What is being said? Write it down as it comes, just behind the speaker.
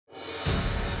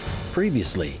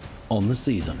Previously on the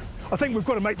season. I think we've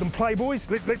got to make them play, boys.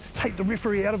 Let's take the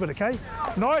referee out of it, okay?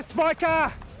 Nice,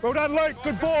 spiker! Well done, Luke.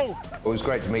 Good ball. It was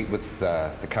great to meet with the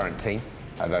current team.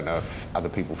 I don't know if other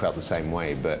people felt the same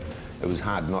way, but it was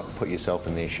hard not to put yourself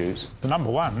in their shoes. The number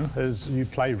one is you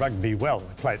play rugby well,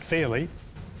 play it fairly,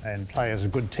 and play as a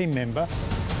good team member.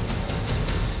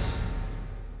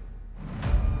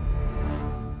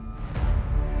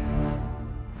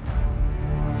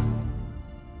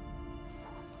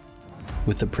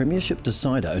 With the Premiership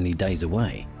decider only days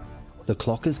away, the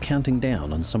clock is counting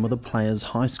down on some of the players'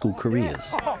 high school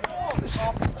careers.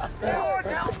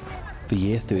 For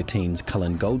Year 13's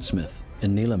Cullen Goldsmith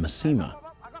and Neela Masima,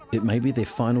 it may be their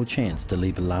final chance to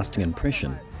leave a lasting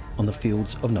impression on the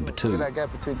fields of number 2. That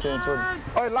gap between 10 and 20.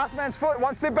 Oh, last man's foot,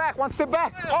 one step back,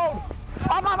 hold!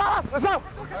 Up, let's go!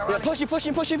 Yeah,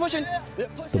 pushing.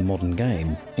 The modern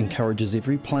game encourages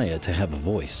every player to have a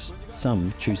voice.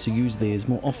 Some choose to use theirs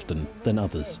more often than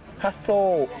others.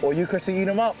 Hustle, or you Chrissy, eat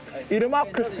him up. Eat him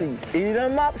up, Chrissy. Eat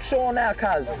him up, Sean now,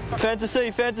 cuz.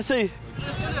 Fantasy.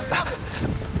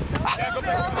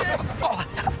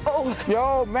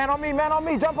 Yo, man on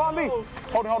me, jump on me.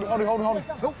 Hold it.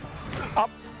 Up,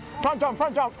 front jump.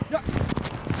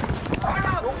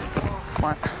 Come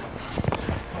on.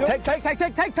 Take.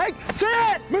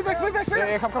 Sit! Move back.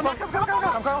 Yeah, come front.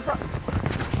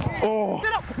 Oh.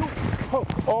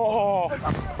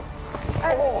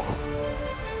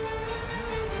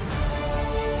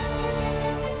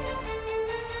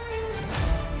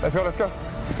 Let's go.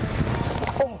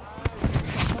 Oh.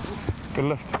 Good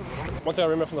lift. One thing I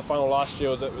remember from the final last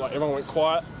year was that everyone went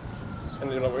quiet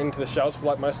and then went into the shells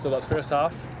for most of the first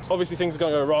half. Obviously things are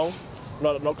going to go wrong,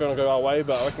 not going to go our way,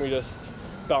 but I reckon we just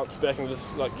bounce back and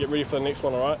just get ready for the next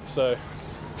one, all right? So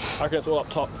I reckon it's all up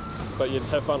top, but yeah,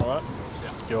 just have fun, all right?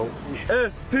 Yeah. Yo.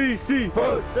 SPC.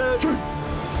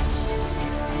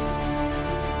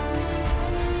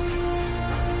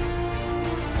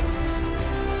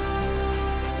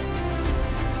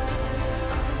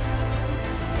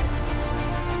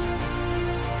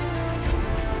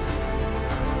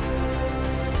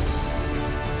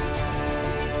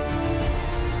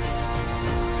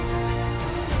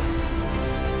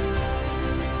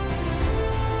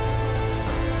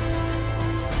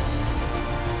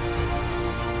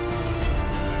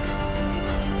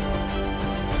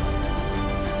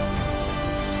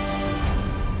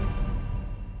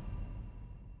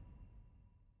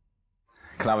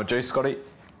 Can I have a juice, Scotty?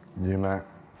 Yeah, mate.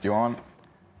 Do you want?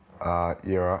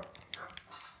 Yeah, right.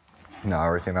 No, I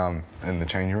reckon in the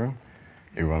changing room,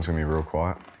 everyone's going to be real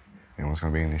quiet. Everyone's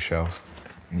going to be in their shells.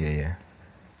 Yeah.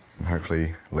 And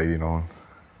hopefully leading on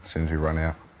as soon as we run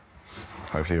out.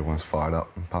 Hopefully everyone's fired up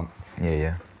and pumped.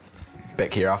 Yeah.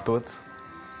 Back here afterwards?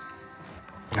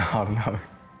 I don't know.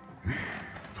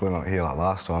 Probably not here like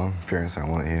last time. Parents don't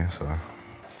want it here, so.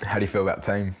 How do you feel about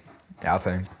the team? Our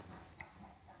team?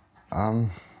 A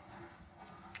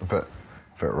bit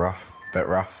rough. Bit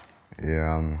rough?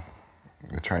 Yeah,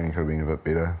 the training could have been a bit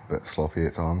better, a bit sloppy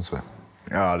at times, but...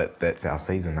 Oh, that's our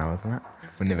season though, isn't it?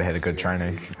 We never had a good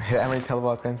training. How many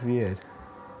televised games have you had?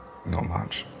 Not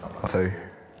much. 2.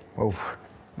 Well,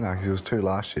 no, because it was 2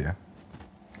 last year.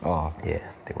 Oh. Yeah,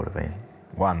 there would have been.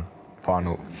 1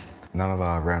 final. None of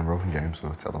our round robin games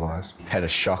were televised. Had a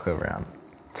shocker round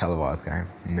televised game.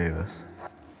 Nervous.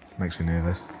 Makes me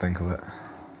nervous to think of it.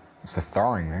 It's the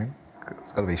throwing, man.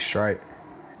 It's got to be straight.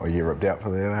 Or you get ripped out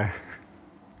for that, eh?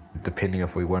 Depending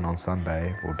if we win on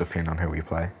Sunday will depend on who we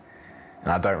play.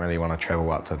 And I don't really want to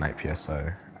travel up to Napier,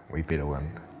 so we better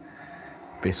win.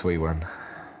 Best we win.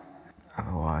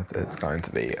 Otherwise, it's going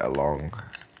to be a long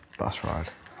bus ride.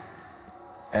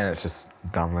 And it's just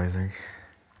dumb losing.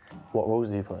 What rules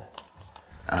do you play?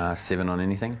 7 on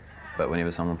anything, but whenever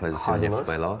someone plays a 7, you have to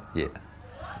play lower. Yeah.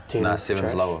 10 no,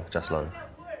 7's lower, just low.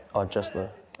 Oh, just low.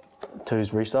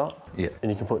 2's restart? Yeah.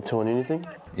 And you can put 2 on anything?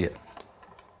 Yeah.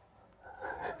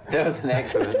 That was an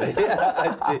accident.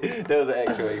 That was an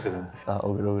actual accident.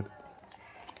 All good.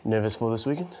 Nervous for this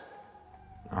weekend?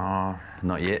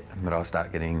 Not yet, but I'll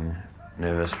start getting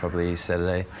nervous probably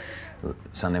Sunday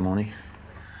morning.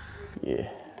 Yeah.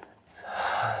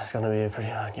 It's going to be a pretty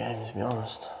hard game, to be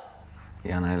honest.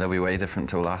 Yeah, I know, they'll be way different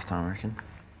till last time, I reckon.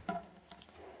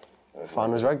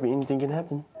 Finals rugby, anything can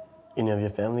happen. Any of your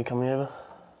family coming over?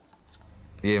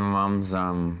 Yeah, my mum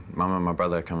and my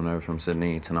brother are coming over from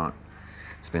Sydney tonight.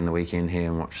 Spend the weekend here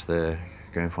and watch the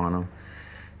grand final,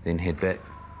 then head back.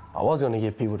 I was going to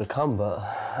get people to come, but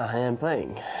I am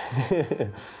playing.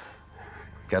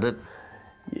 Got it?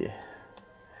 Yeah.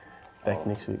 Back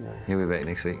next week, though. He'll be back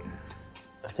next week.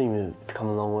 I think we've come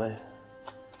a long way,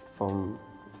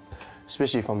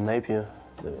 especially from Napier.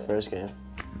 the first game.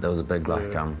 That was a big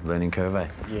learning curve, eh?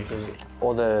 Yeah, because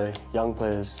all the young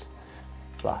players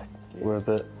were a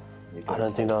bit. I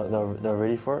don't think they're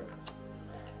ready for it.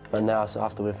 But now, so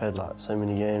after we've had so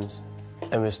many games,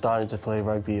 and we're starting to play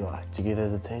rugby together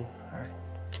as a team,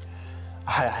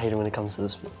 I hate it when it comes to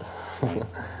this bit.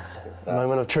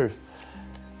 Moment of truth.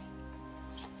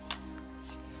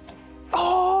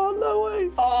 Oh, no way!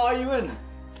 Oh, you win!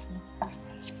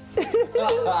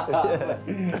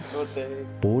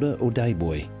 Border or day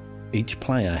boy, each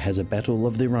player has a battle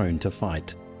of their own to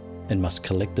fight and must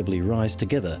collectively rise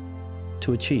together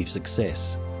to achieve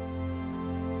success.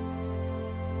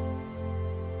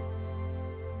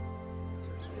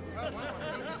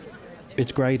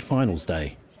 It's grade finals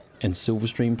day, and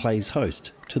Silverstream plays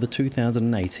host to the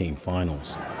 2018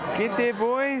 finals. Get there,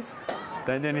 boys!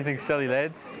 Don't do anything silly,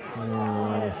 lads.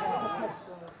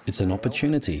 It's an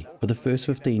opportunity for the first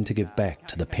 15 to give back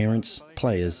to the parents,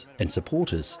 players and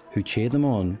supporters who cheer them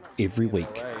on every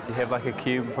week. Do you have a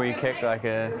cue before you kick, like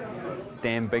a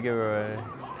Dan Bigger or a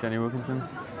Johnny Wilkinson?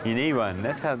 You need one.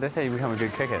 That's how you become a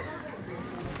good kicker.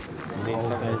 You need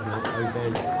something.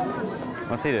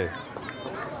 What's he do?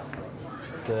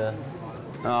 Oh,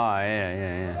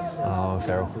 yeah. Oh,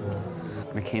 Farrell.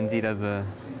 Mackenzie does a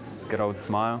good old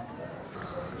smile.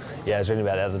 Yeah, I was reading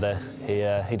about it the other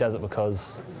day. He does it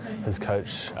because his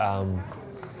coach,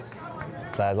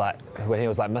 when he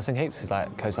was missing heaps, he's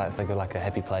coach think of a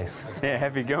happy place. Yeah,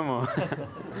 Happy Gilmore.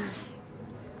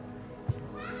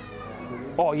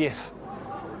 Oh yes.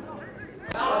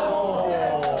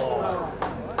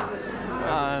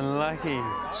 Unlucky.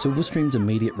 Silverstream's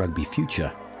immediate rugby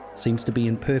future seems to be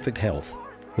in perfect health,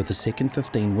 with the second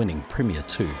 15 winning Premier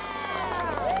 2.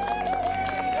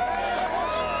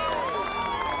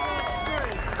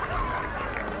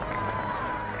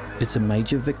 It's a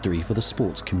major victory for the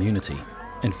sports community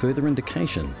and further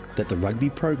indication that the rugby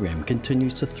program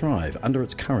continues to thrive under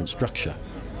its current structure.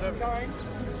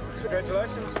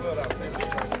 Congratulations. Well done. There's the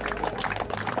trophy.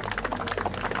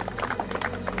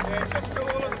 Yeah, just to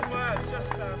all of the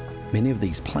players, Many of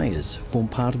these players form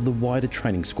part of the wider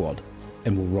training squad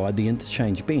and will ride the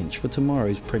interchange bench for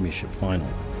tomorrow's Premiership final.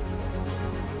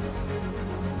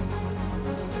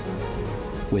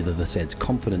 Whether this adds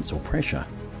confidence or pressure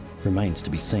remains to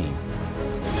be seen.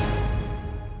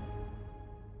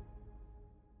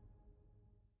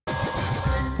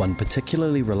 One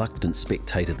particularly reluctant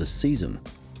spectator this season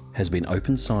has been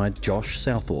open side Josh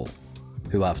Southall,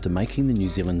 who after making the New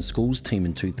Zealand schools team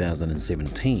in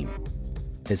 2017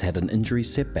 has had an injury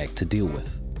setback to deal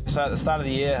with. So at the start of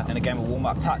the year, in a game of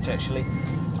warm-up touch actually,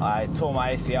 I tore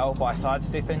my ACL by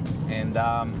sidestepping, and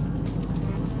I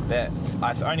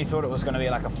only thought it was going to be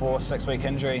like a 4 or 6 week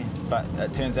injury, but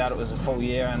it turns out it was a full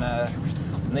year and a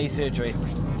knee surgery.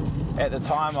 At the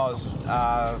time I was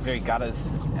very gutted,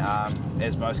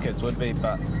 as most kids would be,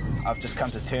 but I've just come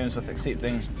to terms with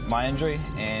accepting my injury,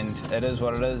 and it is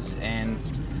what it is, and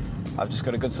I've just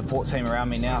got a good support team around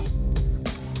me now.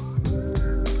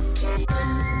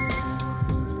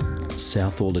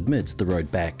 Southall admits the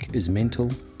road back is mental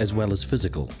as well as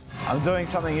physical. I'm doing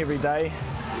something every day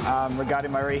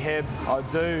regarding my rehab. I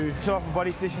do 2 upper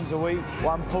body sessions a week,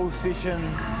 1 pull session,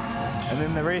 and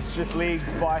then the rest just legs,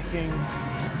 biking,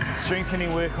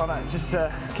 strengthening work on it, just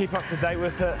to keep up to date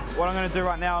with it. What I'm going to do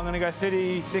right now, I'm going to go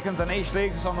 30 seconds on each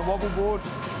leg, just on the wobble board,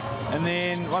 and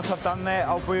then once I've done that,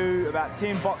 I'll do about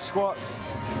 10 box squats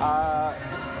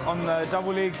on the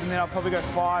double legs, and then I'll probably go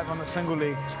 5 on the single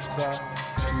leg. So.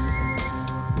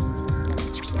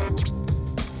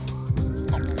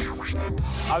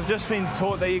 I've just been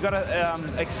taught that you've got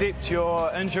to accept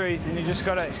your injuries, and you just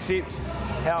got to accept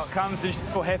how it comes. It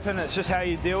will happen, it's just how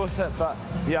you deal with it. But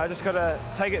yeah, I just got to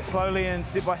take it slowly and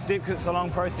step by step, because it's a long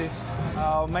process.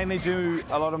 I'll mainly do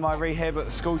a lot of my rehab at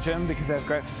the school gym because they have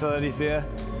great facilities there,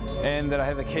 and that I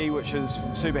have a key which is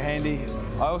super handy.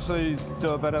 I also do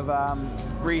a bit of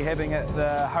rehabbing at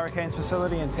the Hurricanes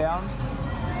facility in town.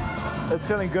 It's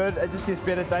feeling good, it just gets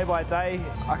better day by day.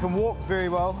 I can walk very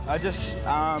well, I just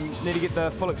need to get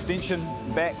the full extension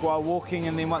back while walking,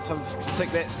 and then once I've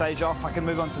ticked that stage off, I can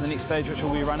move on to the next stage, which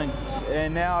will be running.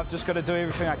 And now I've just got to do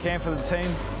everything I can for the team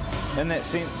in that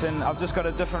sense, and I've just got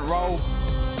a different role.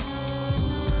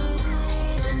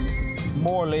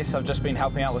 More or less, I've just been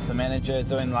helping out with the manager,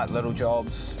 doing like little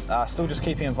jobs, still just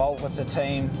keeping involved with the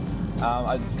team.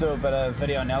 I do a bit of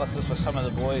video analysis with some of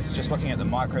the boys, just looking at the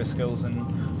micro skills and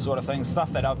sort of things,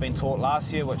 stuff that I've been taught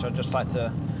last year, which I'd just like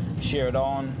to share it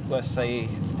on with the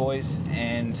boys,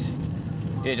 and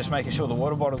yeah, just making sure the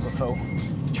water bottles are full,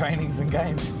 trainings and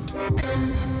games.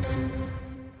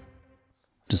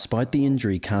 Despite the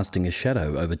injury casting a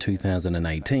shadow over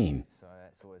 2018,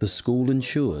 the school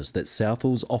ensures that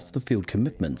Southall's off-the-field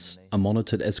commitments are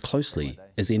monitored as closely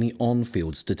as any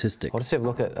on-field statistic. I'll just have a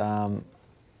look at, I'll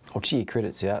check your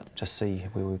credits out, just see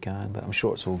where we're going, but I'm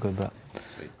sure it's all good, but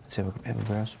let's have a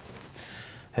browse.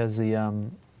 How's the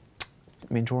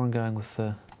mentoring going with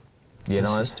the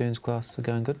Stearns class? Are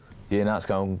going good? Yeah, no, it's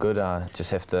going good. I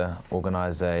just have to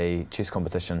organise a chess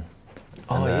competition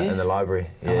in the library.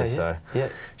 So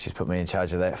she's put me in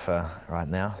charge of that for right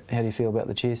now. How do you feel about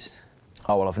the chess?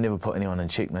 Oh, well, I've never put anyone in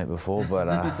checkmate before, but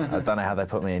I don't know how they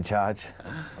put me in charge.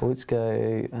 Well, let's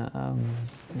go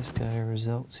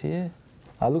results here.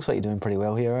 It looks like you're doing pretty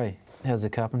well here, eh? How's the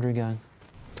carpentry going?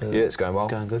 Yeah, it's going well.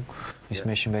 Going good. You're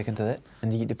smashing back into that,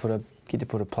 and you get to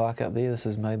put a plaque up there. This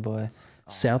is made by.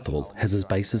 Southall has his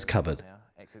bases covered,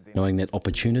 knowing that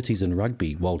opportunities in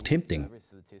rugby, while tempting,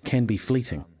 can be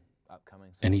fleeting,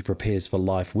 and he prepares for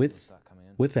life with,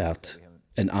 without,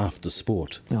 and after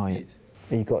sport. Oh yeah.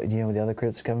 Do you know where the other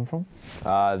credits are coming from?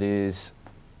 There's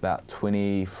about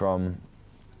 20 from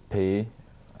PE,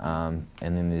 and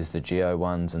then there's the geo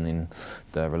ones, and then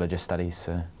the religious studies.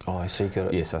 So. Oh, I see. Got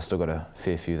it. Yes, I've still got a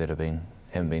fair few that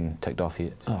haven't been ticked off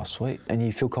yet. So. Oh, sweet. And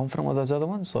you feel confident with those other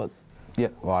ones? Like. Yeah,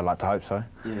 well, I'd like to hope so.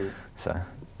 Yeah. So,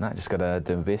 no, just got to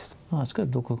do my best. Oh, it's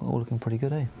good. All looking pretty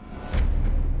good, eh?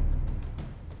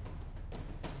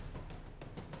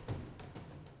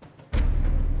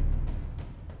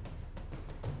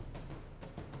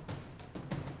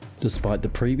 Despite the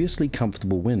previously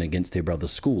comfortable win against their brother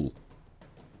school,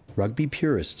 rugby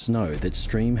purists know that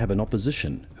Stream have an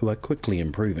opposition who are quickly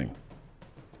improving.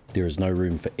 There is no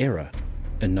room for error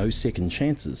and no second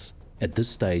chances at this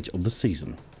stage of the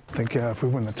season. I think if we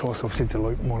win the toss, I've said to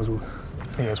Luke, might as well.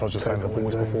 Yeah, that's what I was just saying to the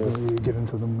boys before. Get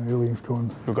into them early.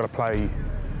 We've got to play,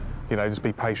 you know, just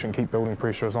be patient, keep building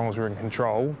pressure. As long as we're in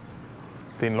control,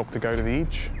 then look to go to the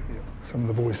edge. Yeah. Some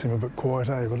of the boys seem a bit quiet,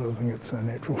 eh? But I think it's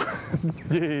natural.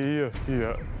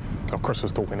 Yeah. Oh, Chris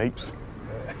is talking heaps.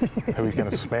 Who he's going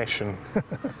to smash and.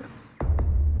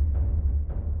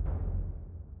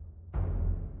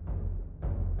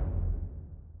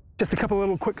 Just a couple of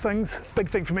little quick things. Big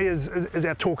thing for me is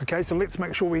our talk, okay? So let's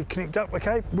make sure we connect up,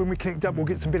 okay? When we connect up, we'll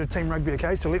get some better team rugby,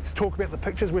 okay? So let's talk about the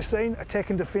pictures we're seeing, attack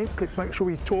and defence. Let's make sure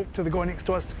we talk to the guy next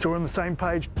to us so we're on the same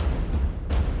page.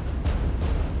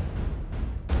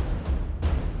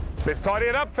 Let's tidy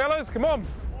it up, fellas. Come on.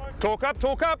 Talk up,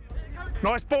 talk up.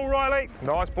 Nice ball, Riley.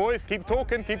 Nice, boys. Keep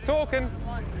talking, keep talking.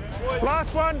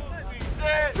 Last one.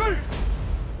 Shoot.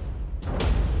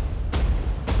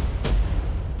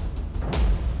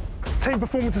 Team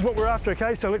performance is what we're after,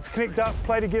 okay? So let's connect up,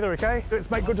 play together, okay? Let's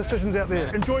make good decisions out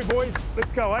there. Enjoy, boys.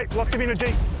 Let's go, eh? Lots of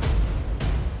energy.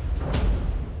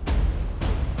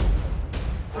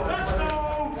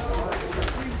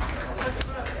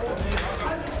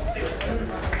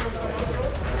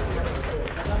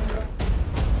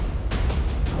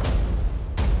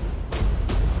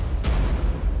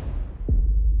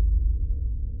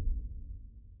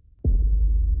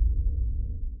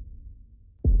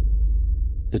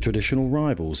 The traditional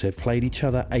rivals have played each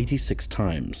other 86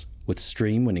 times, with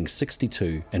Stream winning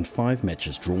 62 and 5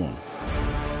 matches drawn.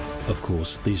 Of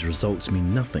course, these results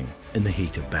mean nothing in the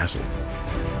heat of battle.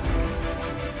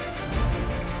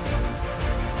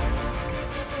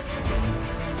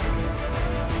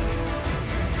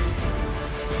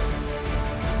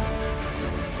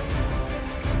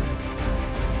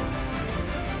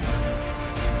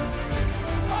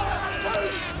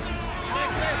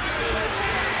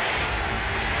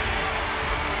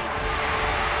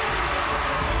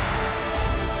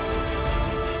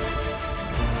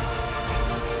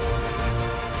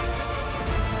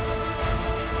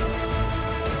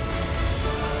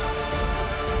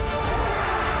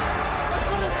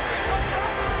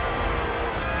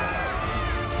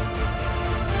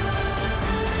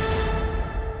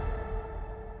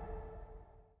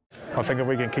 I think if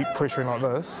we can keep pressuring like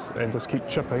this and just keep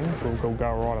chipping, we'll go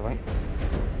all right, I think.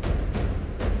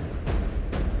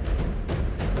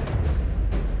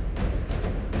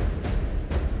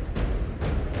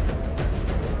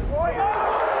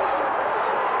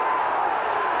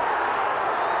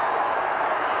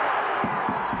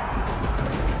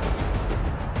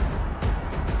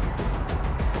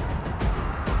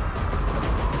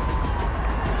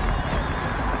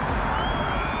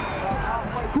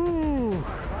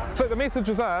 The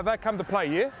messages are they come to play,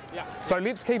 yeah? So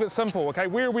let's keep it simple, okay?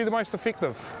 Where are we the most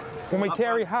effective? When we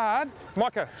carry hard,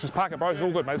 Micah, just park it, bro, it's all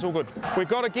good, mate, it's all good. We've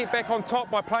got to get back on top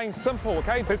by playing simple,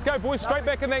 okay? Let's go, boys, straight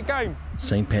back in that game.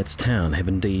 St Pat's Town have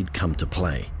indeed come to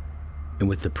play, and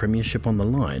with the premiership on the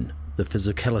line, the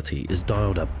physicality is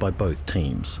dialed up by both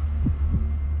teams.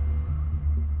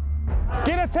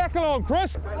 Get it that tackle on,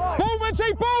 Chris. Ball,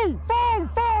 Mitchie, ball! Fold,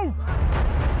 fold!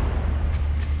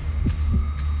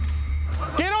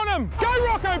 Get on him! Go,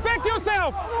 Rocco! Back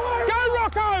yourself! Go,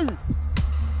 Rocco!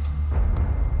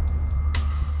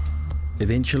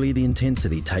 Eventually, the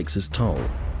intensity takes its toll,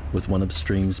 with one of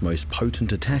Stream's most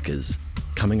potent attackers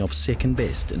coming off second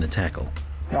best in a tackle.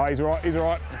 No, he's all right, he's all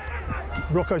right.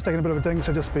 Rocco's taking a bit of a ding,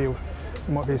 so just be, there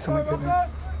might be something good there.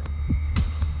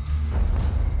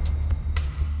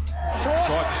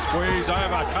 Tried to squeeze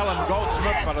over Cullen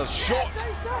Goldsmith, but it's short.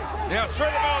 Now through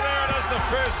the middle, there it is, the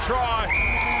first try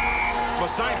for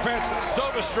St. Pats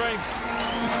Silverstream,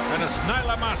 and it's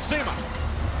Naila Masima.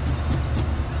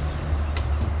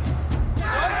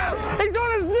 He's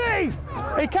on his knee!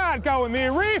 He can't go in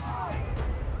there, ref!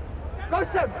 Go,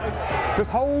 Sim!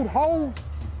 Just hold, hold.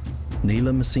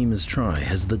 Naila Masima's try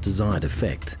has the desired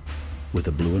effect, with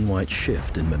a blue and white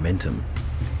shift in momentum.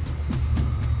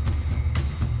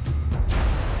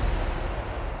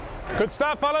 Good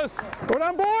stuff, fellas. Well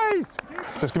done, boys.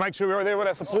 Just make sure we're there with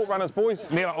our support runners, boys.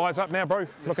 Naila, eyes up now, bro.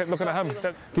 Look at him.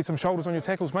 Get some shoulders on your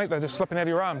tackles, mate. They're just slipping out of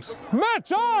your arms.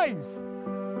 Mitch, eyes!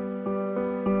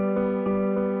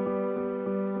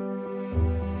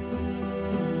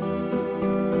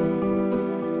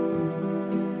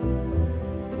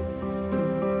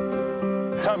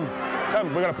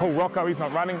 Tim, we're going to pull Rocco. He's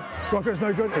not running. Rocco's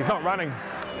no good. He's not running.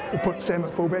 We'll put Sam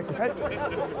at fullback, okay?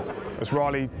 It's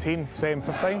Riley 10, Sam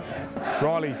 15.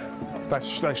 Riley,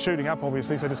 they're shooting up,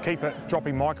 obviously, so just keep it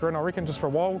dropping Micah in, I reckon, just for a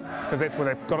while, because that's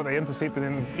where they've got it, they intercepted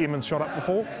and Eamon's shot up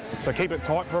before. So keep it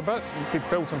tight for a bit,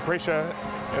 build some pressure,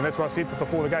 and that's what I said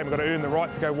before the game, we've got to earn the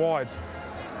right to go wide.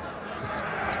 Just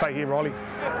stay here, Riley.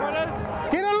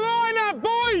 Get a line up,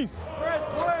 boys!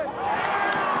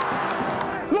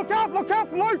 Look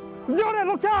up, Luke! Got it,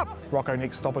 look up! Rocco,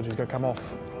 next stoppage is going to come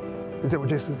off. Is that what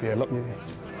Jess is? Yeah, look. Yeah,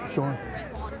 it's gone.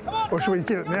 Or should we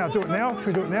get it now? Do it now? Should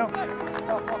we do it now?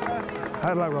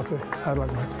 Hard luck, Rocco. Hard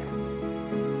luck, mate.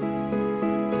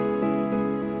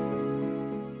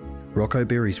 Rocco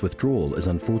Berry's withdrawal is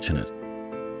unfortunate,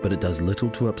 but it does little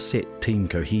to upset team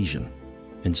cohesion,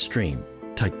 and Stream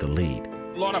take the lead.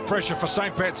 A lot of pressure for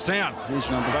St. Pat's Town. They hit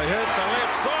the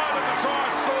left side of the try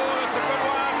scored. It's a good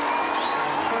one.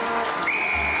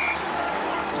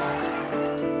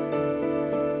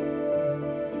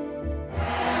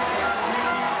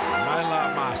 Naila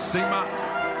Masima.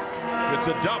 It's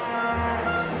a double.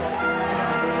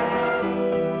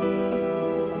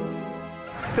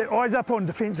 That eyes up on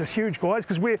defence is huge, guys,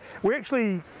 because we're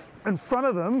actually in front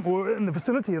of them, or in the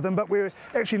vicinity of them, but we're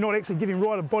actually not actually getting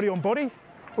right of body on body.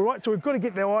 All right, so we've got to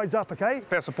get their eyes up, okay?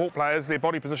 For our support players, their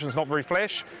body position is not very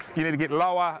flash. You need to get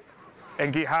lower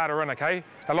and get harder in, okay?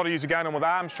 A lot of you are going in with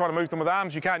arms, try to move them with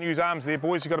arms. You can't use arms there,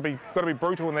 boys. You've got to be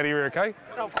brutal in that area, okay?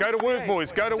 Go to work,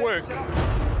 boys, go to work.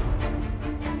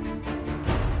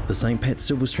 The St. Pats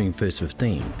Silverstream First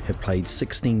 15 have played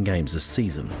 16 games this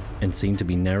season and seem to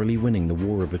be narrowly winning the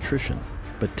war of attrition,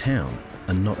 but Town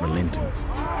are not relenting.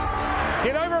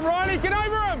 Get over him, Riley, get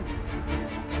over him!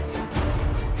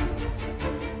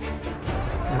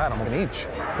 Man, I'm on the edge.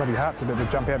 Bloody heart's about to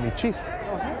jump out of my chest.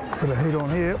 Put a heat on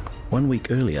here. 1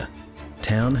 week earlier,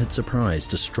 Town had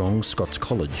surprised a strong Scots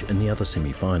College in the other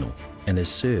semi-final and has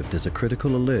served as a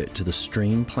critical alert to the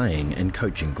Stream playing and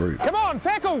coaching group. Come on,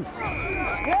 tackle!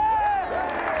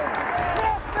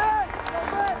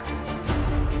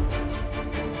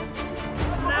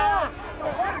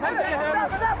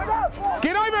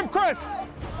 Get over him, Chris!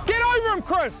 Get over him,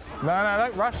 Chris! No,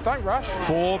 don't rush, don't rush.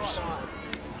 Forbes.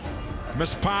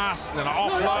 Missed pass, then an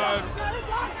offload.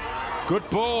 Good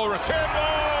ball, return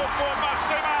ball for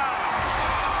Masima.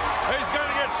 He's going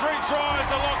to get 3 tries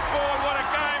to look forward. What a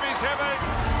game he's having.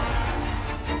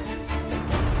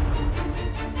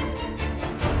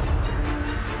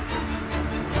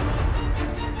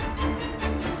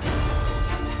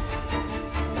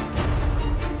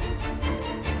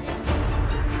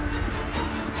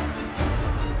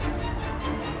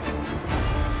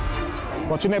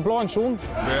 Watching that blind, Sean.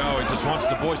 Yeah, he just wants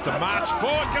the boys to march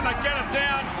forward. Can they get it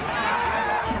down?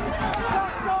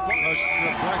 Those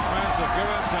replacements have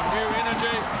given some new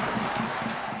energy.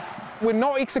 We're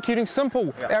not executing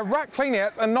simple. Yeah. Our ruck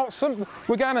clean-outs are not simple.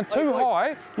 We're going in too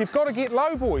high. You've got to get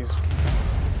low, boys.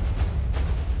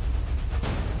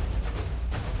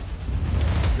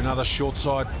 Another short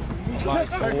side play.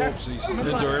 Forbes, he's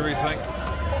into everything.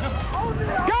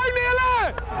 Go,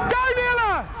 Naila! Go,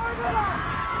 Naila!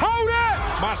 Hold it!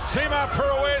 Masima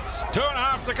pirouettes,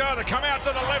 2.5 to go. To come out to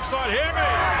the left side. Hear me!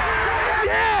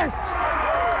 Yes!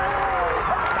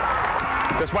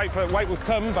 Just wait with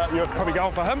Tim, but you're probably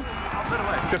going for him.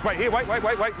 Just wait here,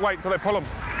 wait till they pull him.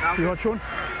 You right, Sean?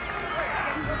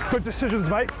 Good decisions,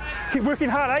 mate. Keep working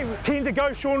hard, eh? 10 to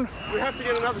go, Sean. We have to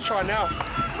get another try now.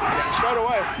 Straight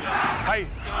away. Hey,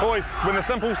 boys, when the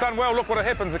simple's done well, look what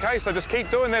happens, okay? So just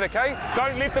keep doing that, okay?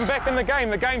 Don't let them back in the game.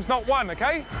 The game's not won,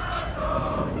 okay?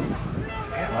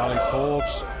 Riley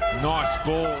Forbes, nice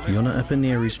ball. Yona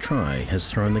Ipineri's try has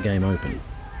thrown the game open,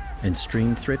 and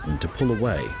Stream threatened to pull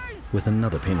away with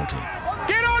another penalty.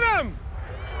 Get on him!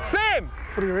 Sam!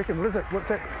 What do you reckon? What is it? What's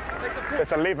that?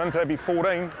 That's 11, so that'd be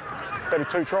 14. That'd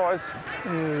be 2 tries.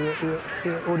 Yeah.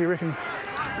 What do you reckon?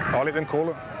 I'll let them call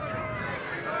it.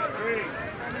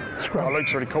 Scrum. Oh,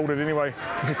 Luke's already called it anyway.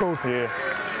 Is he called? Yeah.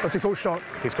 What's he called? Shot?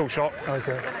 He's called shot.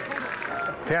 Okay.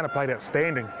 Town have played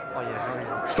outstanding.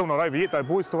 Still not over yet though,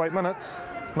 boys, still 8 minutes.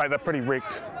 Mate, they're pretty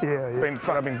wrecked. Yeah.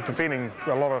 I've been defending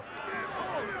a lot of...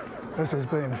 This has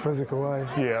been physical, eh?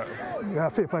 Yeah.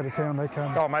 Fair play to Town, they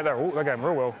come. Oh, mate, they're going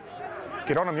real well.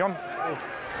 Get on him, Jon.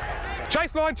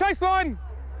 Chase line, chase line!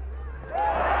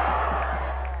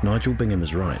 Nigel Bingham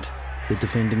is right. The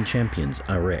defending champions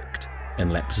are wrecked,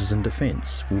 and lapses in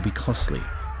defence will be costly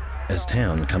as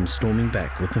Town comes storming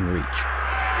back within reach.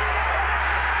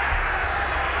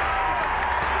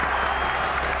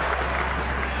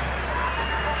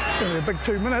 Only a big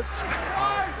 2 minutes.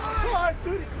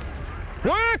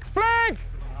 Work, flag!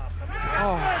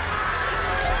 Oh.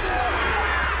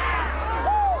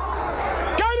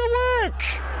 Go to work!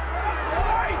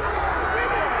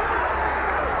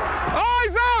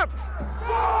 Eyes up!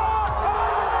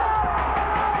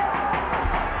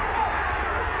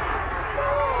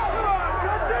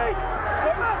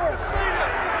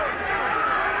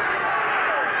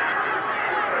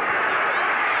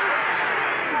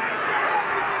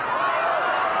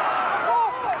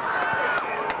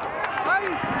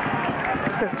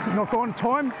 Let's knock on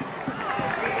time.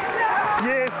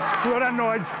 Yes, well done,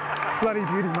 Nides. Bloody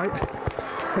beauty, mate.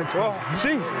 That's well,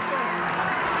 Jesus.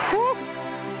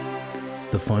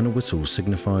 The final whistle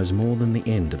signifies more than the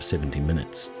end of 70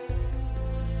 minutes.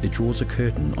 It draws a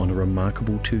curtain on a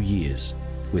remarkable 2 years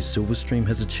where Silverstream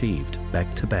has achieved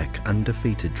back-to-back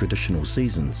undefeated traditional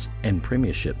seasons and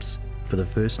premierships for the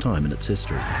first time in its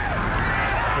history.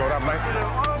 Well done, mate.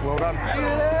 Well done.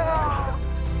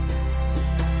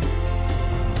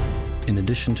 In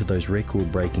addition to those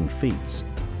record-breaking feats,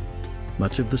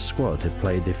 much of the squad have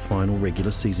played their final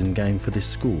regular season game for their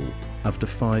school after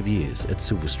 5 years at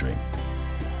Silverstream.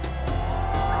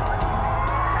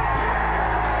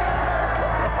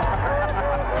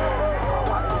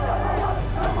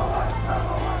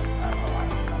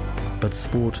 But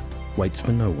sport waits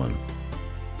for no one,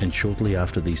 and shortly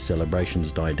after these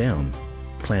celebrations die down,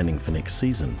 planning for next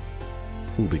season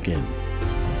will begin.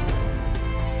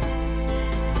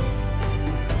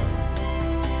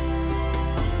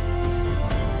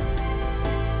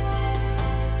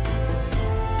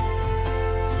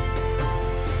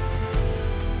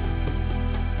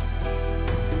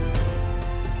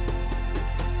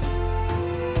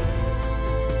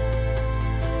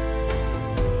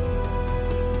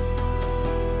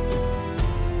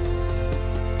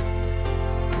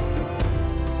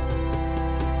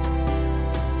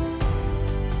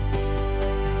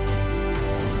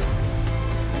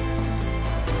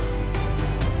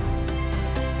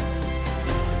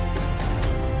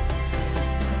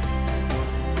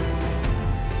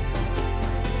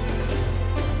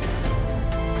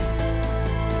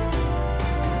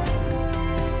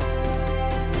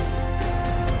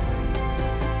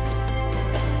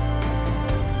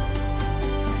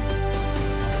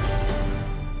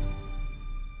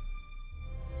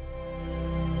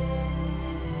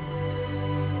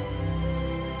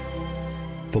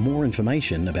 For more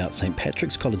information about St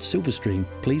Patrick's College Silverstream,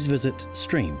 please visit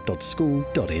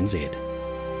stream.school.nz.